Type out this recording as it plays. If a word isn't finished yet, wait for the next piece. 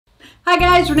Hi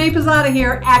guys, Renee Pizzata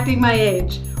here, acting my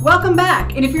age. Welcome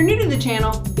back, and if you're new to the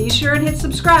channel, be sure and hit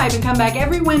subscribe and come back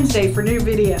every Wednesday for new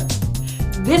videos.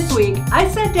 This week, I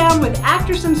sat down with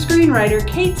actress and screenwriter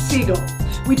Kate Siegel.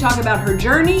 We talk about her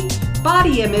journey,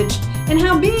 body image, and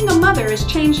how being a mother has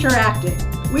changed her acting.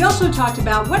 We also talked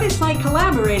about what it's like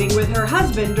collaborating with her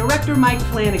husband, Director Mike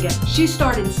Flanagan. She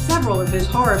starred in several of his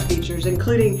horror features,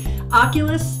 including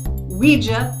Oculus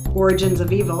Ouija, Origins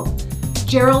of Evil,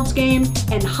 Gerald's Game,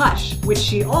 and Hush, which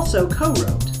she also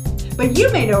co-wrote. But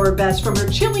you may know her best from her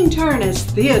chilling turn as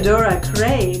Theodora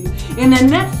Crain in the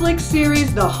Netflix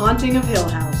series The Haunting of Hill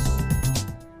House.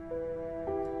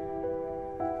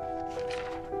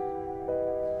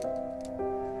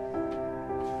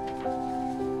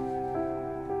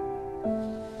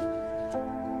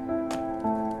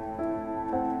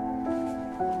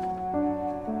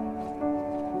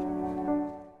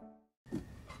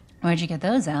 Where'd you get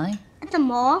those, Allie? At the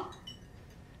mall.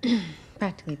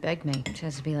 Practically begged me. She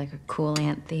has to be like her cool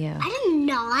Aunt Theo. I did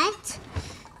not.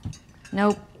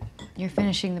 Nope. You're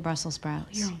finishing the Brussels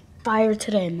sprouts. You're on fire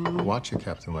today, Mom. Watch it,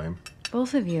 Captain Lame.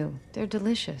 Both of you. They're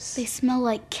delicious. They smell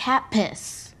like cat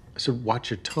piss. I said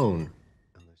watch your tone.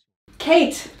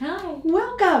 Kate! Hi.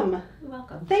 Welcome!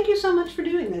 Welcome. Thank you so much for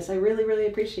doing this. I really, really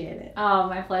appreciate it. Oh,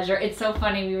 my pleasure. It's so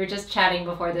funny. We were just chatting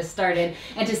before this started,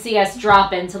 and to see us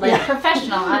drop into like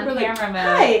professional on camera mode.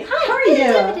 Hi, how are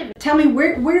you? Tell me,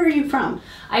 where are you from?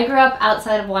 I grew up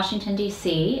outside of Washington,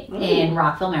 D.C. in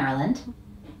Rockville, Maryland.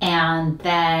 And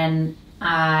then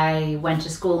I went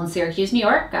to school in Syracuse, New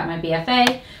York, got my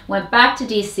BFA, went back to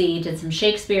D.C., did some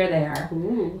Shakespeare there.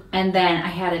 Ooh. And then I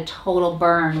had a total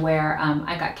burn where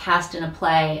I got cast in a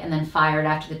play and then fired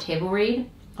after the table read.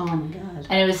 Oh my God.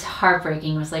 And it was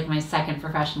heartbreaking. It was like my second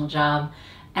professional job.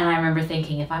 And I remember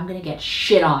thinking, if I'm going to get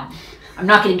shit on, I'm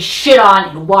not getting shit on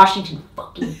in Washington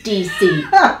fucking D.C.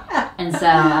 And so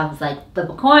I was like, flip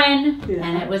a coin,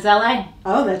 and it was L.A.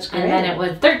 Oh, that's great. And then it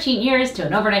was 13 years to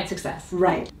an overnight success.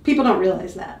 Right. People don't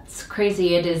realize that. It's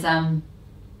crazy. It is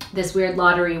this weird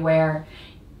lottery where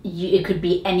it could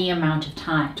be any amount of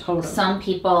time. Totally. Some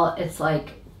people, it's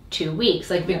like 2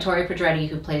 weeks. Like Victoria Pedretti,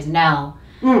 who plays Nell,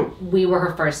 we were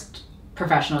her first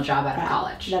professional job out of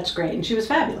college. That's great. And she was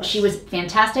fabulous. She was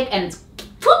fantastic, and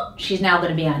she's now going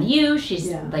to be on You. She's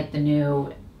like the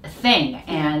new thing.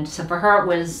 And so for her, it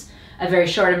was a very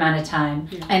short amount of time.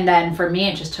 Yeah. And then for me,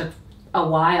 it just took a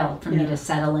while for me to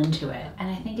settle into it. And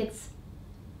I think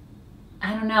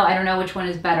I don't know which one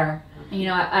is better. You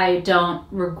know, I don't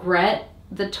regret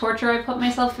the torture I put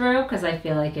myself through because I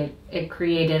feel like it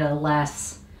created a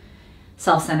less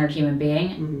self-centered human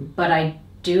being. But I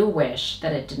do wish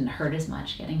that it didn't hurt as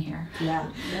much getting here. Yeah.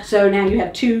 So now you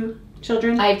have 2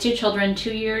 children? I have 2 children,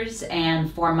 2 years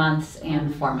and 4 months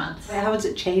and 4 months. How has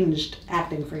it changed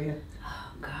acting for you?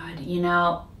 Oh God, you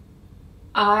know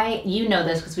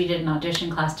this because we did an audition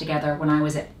class together when I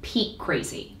was at peak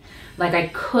crazy. Like I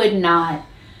could not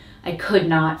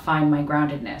find my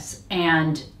groundedness.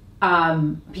 And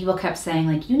people kept saying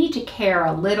like, you need to care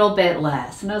a little bit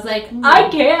less. And I was like, I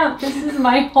can't, this is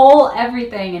my whole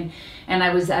everything. And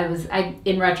I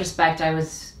in retrospect, I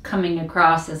was coming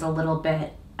across as a little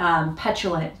bit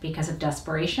petulant because of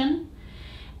desperation,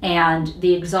 and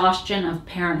the exhaustion of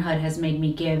parenthood has made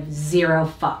me give 0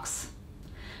 fucks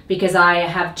because I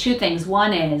have 2 things.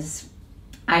 One is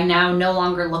I now no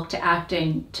longer look to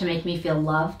acting to make me feel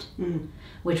loved,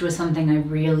 which was something I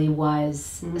really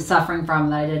was suffering from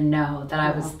that I didn't know, that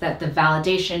I was, that the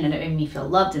validation, and it made me feel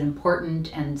loved and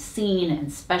important and seen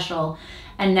and special.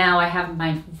 And now I have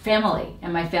my family,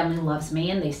 and my family loves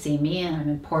me, and they see me, and I'm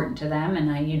important to them,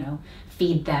 and I,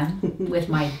 feed them with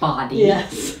my body.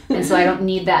 Yes. And so I don't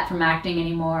need that from acting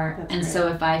anymore. That's and great. so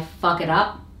if I fuck it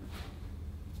up,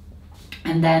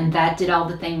 and then that did all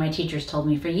the thing my teachers told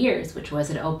me for years, which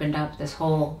was it opened up this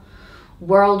whole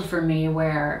world for me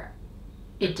where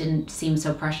it didn't seem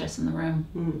so precious in the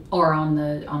room or on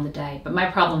the day. But my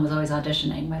problem was always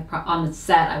auditioning. On the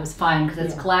set, I was fine because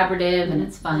it's collaborative and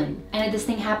it's fun. And this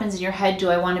thing happens in your head: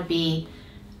 do I want to be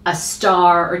a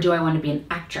star or do I want to be an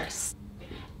actress?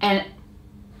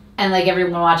 And like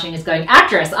everyone watching is going,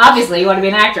 actress. Obviously, you want to be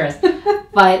an actress.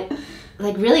 But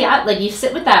like really, like you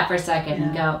sit with that for a second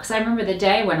and go. Because I remember the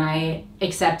day when I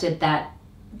accepted that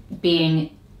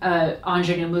being an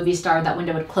ingenue movie star, that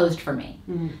window had closed for me.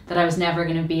 That I was never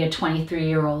going to be a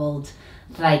 23-year-old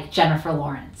like Jennifer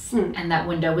Lawrence. And that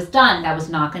window was done. That was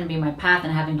not going to be my path,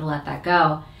 and having to let that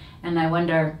go. And I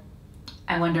wonder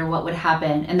what would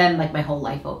happen. And then like my whole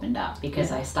life opened up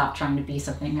because I stopped trying to be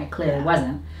something I clearly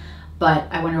wasn't. But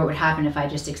I wonder what would happen if I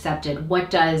just accepted,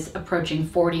 what does approaching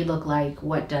 40 look like?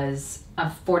 What does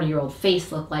a 40-year-old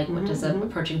face look like? What does an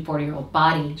approaching 40-year-old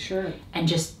body? Sure. And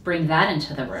just bring that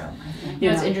into the room, I think. You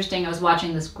know, it's interesting. I was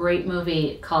watching this great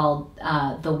movie called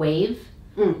The Wave,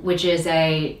 which is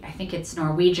I think it's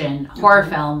Norwegian horror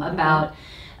film about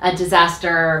a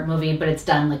disaster movie, but it's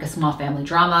done like a small family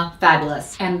drama.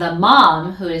 Fabulous. And the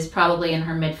mom, who is probably in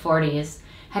her mid-40s,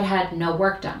 had no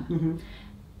work done.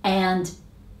 And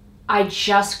I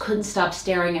just couldn't stop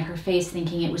staring at her face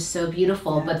thinking it was so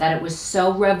beautiful, but that it was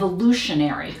so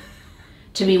revolutionary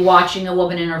to be watching a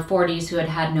woman in her 40s who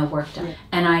had no work done.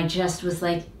 And I just was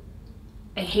like,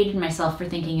 I hated myself for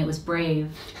thinking it was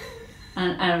brave.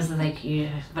 And I was like,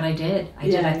 yeah, but I did.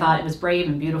 I thought it was brave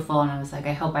and beautiful, and I was like,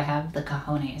 I hope I have the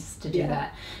cojones to do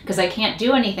that. Because I can't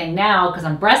do anything now because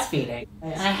I'm breastfeeding.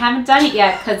 And I haven't done it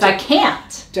yet because I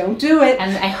can't. Don't do it.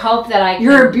 And I hope that I can.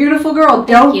 You're a beautiful girl.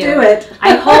 Don't do it.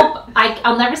 I hope,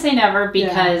 I'll never say never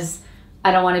because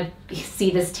I don't want to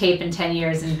see this tape in 10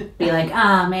 years and be like,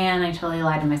 ah, man, I totally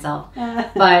lied to myself.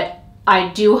 But I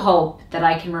do hope that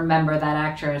I can remember that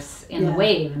actress in The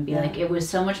Wave and be like, it was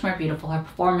so much more beautiful. Her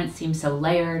performance seemed so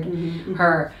layered.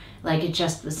 Her, like, it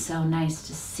just was so nice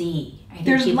to see. I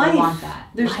think people want that.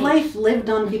 There's life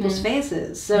lived on people's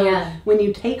faces. So when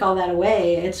you take all that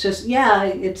away, it's just,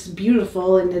 it's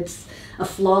beautiful and it's a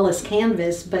flawless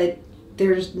canvas, but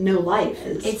there's no life.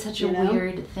 It's such a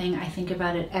weird thing. I think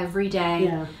about it every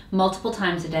day, multiple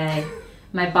times a day,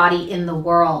 my body in the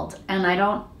world. And I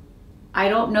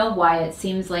don't know why it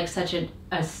seems like such a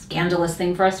scandalous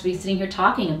thing for us to be sitting here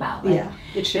talking about. Like,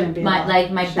 it shouldn't be.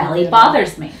 My belly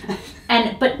bothers me.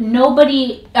 But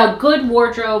nobody, a good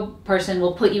wardrobe person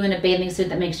will put you in a bathing suit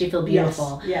that makes you feel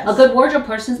beautiful. Yes. A good wardrobe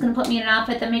person is going to put me in an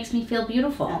outfit that makes me feel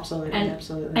beautiful. Absolutely,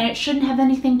 absolutely. And it shouldn't have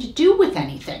anything to do with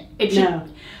anything. It should, no.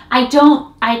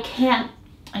 I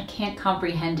can't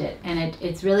comprehend it. And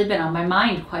it's really been on my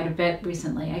mind quite a bit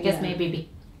recently. I guess maybe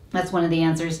that's one of the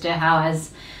answers to how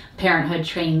as parenthood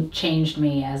changed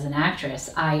me as an actress.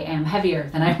 I am heavier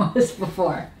than I was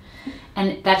before.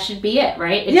 And that should be it,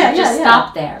 right? It should just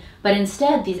stop there. But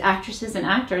instead, these actresses and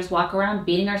actors walk around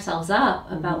beating ourselves up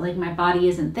about, like, my body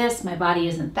isn't this, my body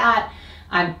isn't that.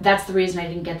 That's the reason I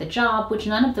didn't get the job, which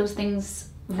none of those things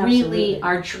really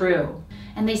are true.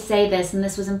 And they say this, and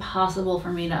this was impossible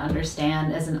for me to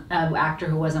understand as an actor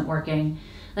who wasn't working.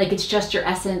 Like, it's just your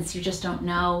essence. You just don't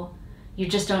know. You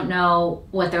just don't know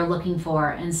what they're looking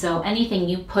for. And so anything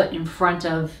you put in front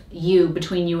of you,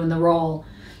 between you and the role,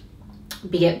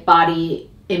 be it body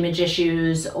image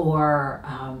issues or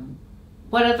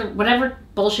whatever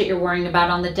bullshit you're worrying about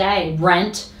on the day,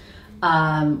 rent,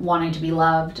 wanting to be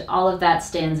loved, all of that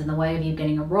stands in the way of you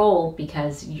getting a role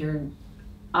because you're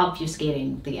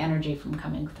obfuscating the energy from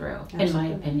coming through, in my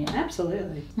opinion.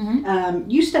 Absolutely.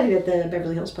 You studied at the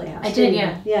Beverly Hills Playhouse. I did,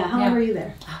 yeah. Yeah, how long were you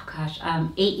there? Oh gosh,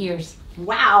 8 years.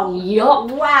 Wow.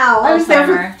 Yup. Wow. I was there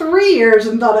for 3 years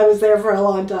and thought I was there for a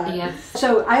long time. Yes.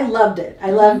 So I loved it.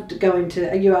 I loved going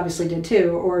to, you obviously did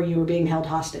too, or you were being held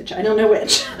hostage. I don't know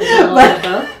which.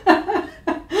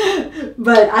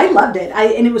 But I loved it.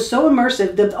 And it was so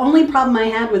immersive. The only problem I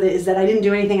had with it is that I didn't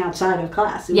do anything outside of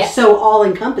class. It was so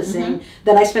all-encompassing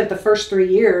that I spent the first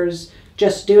 3 years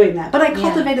just doing that. But I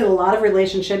cultivated a lot of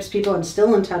relationships, people I'm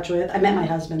still in touch with. I met my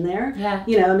husband there. Yeah.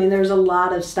 You know, I mean, there's a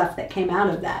lot of stuff that came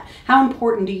out of that. How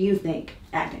important do you think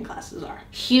acting classes are?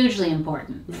 Hugely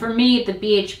important. Yeah. For me, the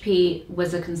BHP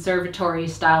was a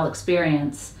conservatory-style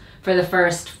experience for the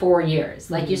first 4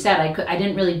 years. Like you said, I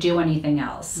didn't really do anything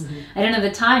else. I didn't have the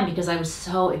time because I was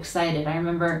so excited. I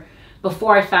remember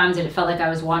before I found it, it felt like I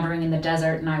was wandering in the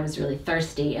desert and I was really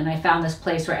thirsty. And I found this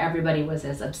place where everybody was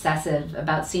as obsessive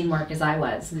about scene work as I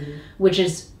was, which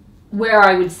is where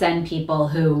I would send people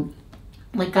who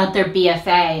like got their BFA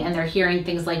and they're hearing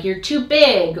things like, you're too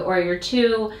big or you're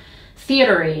too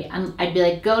theatery. And I'd be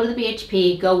like, go to the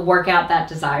BHP, go work out that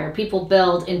desire. People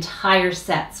build entire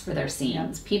sets for their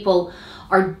scenes. People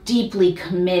are deeply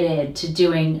committed to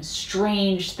doing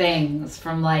strange things,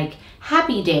 from like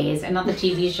Happy Days, and not the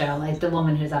TV show, like the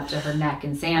woman who's up to her neck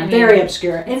in sand. Very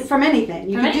obscure. And from anything.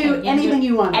 You can do anything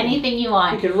you want. Anything you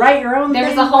want. You could write your own thing.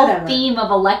 There's a whole theme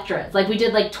of Electras. Like we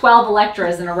did like 12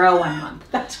 Electras in a row one month.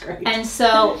 That's great. And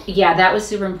so, yeah, that was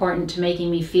super important to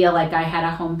making me feel like I had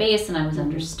a home base and I was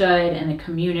understood and a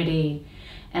community.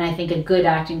 And I think a good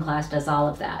acting class does all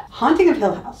of that. Haunting of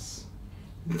Hill House.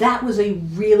 That was a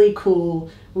really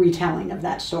cool retelling of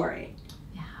that story.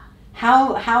 Yeah.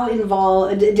 How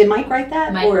involved, did Mike write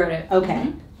that? Mike wrote it.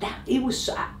 Okay. It was,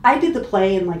 I did the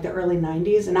play in like the early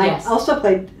 90s, and I also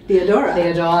played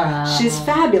Theodora. She's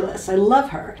fabulous. I love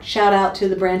her. Shout out to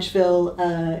the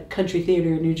Branchville Country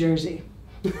Theater in New Jersey.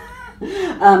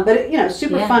 But, you know,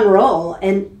 super fun role.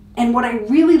 And what I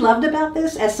really loved about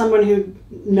this, as someone who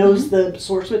knows the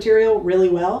source material really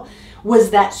well,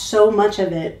 was that so much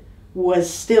of it was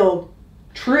still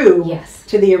true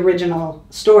to the original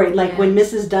story. Like when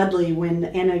Mrs. Dudley, when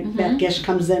Annabeth Gish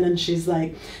comes in and she's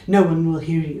like, no one will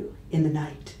hear you in the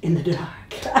night, in the dark.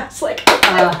 I was like,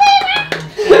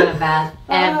 Annabeth,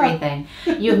 everything.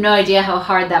 You have no idea how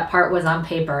hard that part was on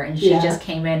paper, and she just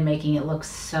came in making it look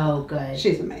so good.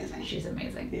 She's amazing. She's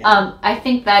amazing. Yeah. I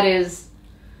think that is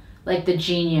like the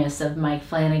genius of Mike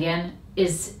Flanagan.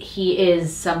 Is he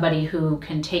is somebody who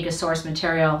can take a source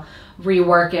material,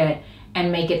 rework it,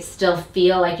 and make it still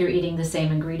feel like you're eating the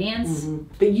same ingredients.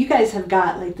 But you guys have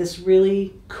got like this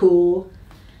really cool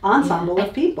ensemble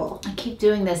of people. I keep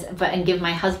doing this, and give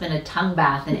my husband a tongue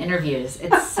bath in interviews.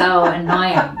 It's so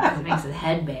annoying because it makes his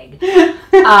head big.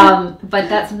 But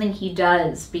that's something he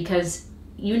does because,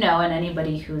 you know, and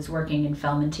anybody who's working in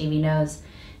film and TV knows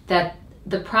that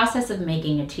the process of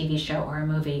making a TV show or a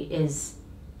movie is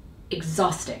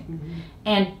exhausting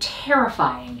and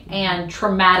terrifying and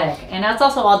traumatic, and that's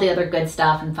also all the other good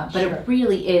stuff and fun, but it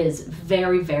really is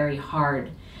very, very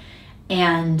hard,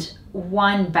 and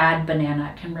one bad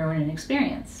banana can ruin an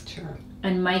experience.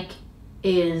 And Mike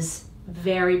is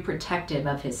very protective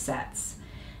of his sets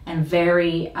and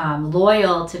very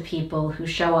loyal to people who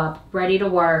show up ready to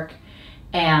work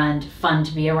and fun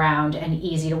to be around and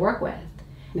easy to work with.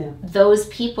 Those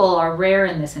people are rare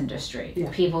in this industry.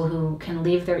 People who can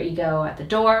leave their ego at the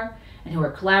door and who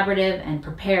are collaborative and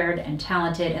prepared and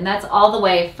talented, and that's all the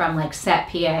way from like set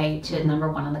PA to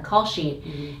number one on the call sheet.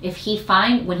 When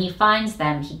he finds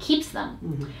them, he keeps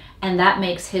them, and that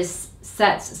makes his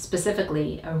sets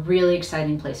specifically a really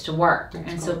exciting place to work.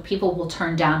 So people will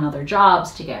turn down other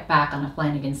jobs to get back on a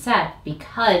Flanagan set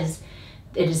because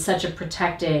it is such a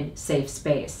protected, safe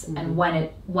space. And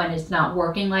when it's not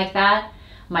working like that,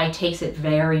 Mike takes it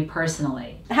very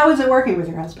personally. How is it working with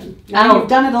your husband? You've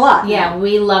done it a lot. Yeah,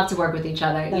 we love to work with each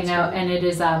other, you know, and it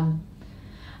is,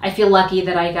 I feel lucky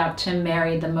that I got to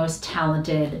marry the most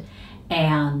talented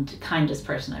and kindest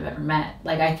person I've ever met.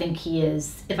 Like, I think he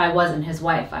is, if I wasn't his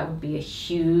wife, I would be a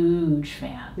huge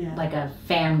fan, like a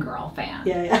fangirl fan.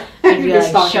 I'd be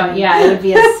like, I would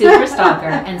be a super stalker.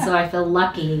 And so I feel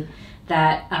lucky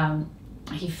that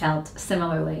he felt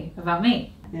similarly about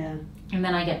me. And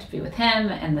then I get to be with him,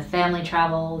 and the family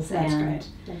travels.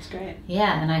 That's great.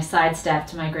 Yeah, and I sidestep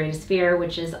to my greatest fear,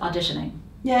 which is auditioning.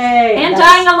 Yay! And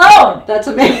dying alone! That's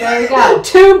amazing. There you go.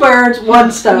 2 birds,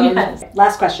 1 stone.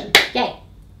 Last question. Yay.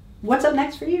 What's up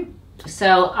next for you?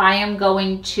 So I am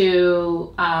going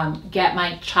to get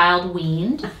my child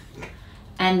weaned,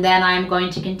 and then I'm going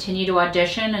to continue to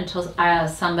audition until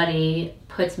somebody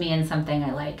puts me in something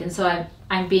I like. And so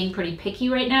I'm being pretty picky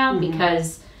right now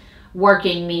because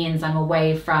working means I'm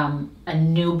away from a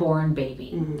newborn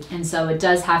baby. And so it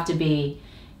does have to be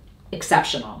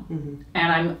exceptional. And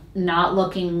I'm not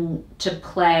looking to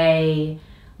play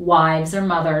wives or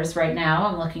mothers right now.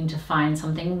 I'm looking to find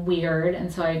something weird.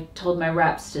 And so I told my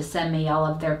reps to send me all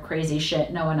of their crazy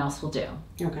shit no one else will do.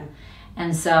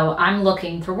 And so I'm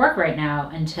looking for work right now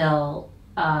until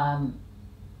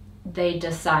they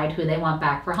decide who they want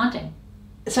back for Haunting.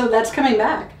 So that's coming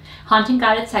back. Haunting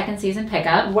got its 2nd season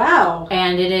pickup. Wow.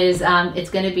 And it is, it's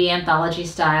going to be anthology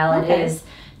style. It is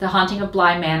The Haunting of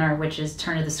Bly Manor, which is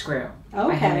Turn of the Screw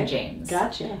by Henry James.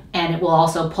 Gotcha. And it will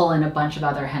also pull in a bunch of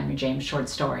other Henry James short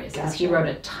stories. Because he wrote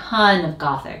a ton of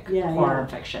gothic horror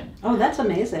fiction. Oh, that's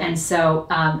amazing. And so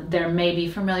there may be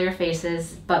familiar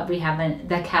faces, but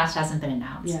the cast hasn't been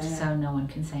announced. So no one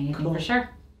can say anything for sure.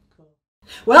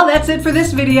 Well, that's it for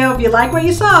this video. If you like what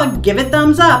you saw, give it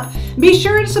thumbs up. Be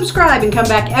sure to subscribe and come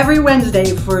back every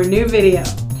Wednesday for a new video.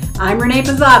 I'm Renee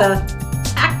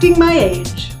Pizzata, acting my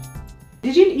age.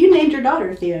 Did you named your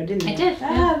daughter Theo, didn't you? I did.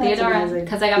 Theodora,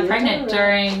 because I got pregnant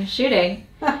during shooting.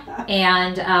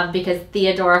 And because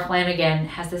Theodora Flanagan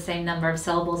has the same number of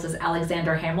syllables as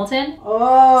Alexander Hamilton.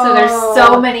 So there's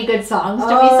so many good songs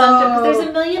to be sung to, because there's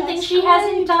a million things she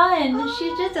hasn't done.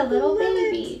 She's just a little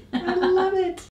baby. I love it.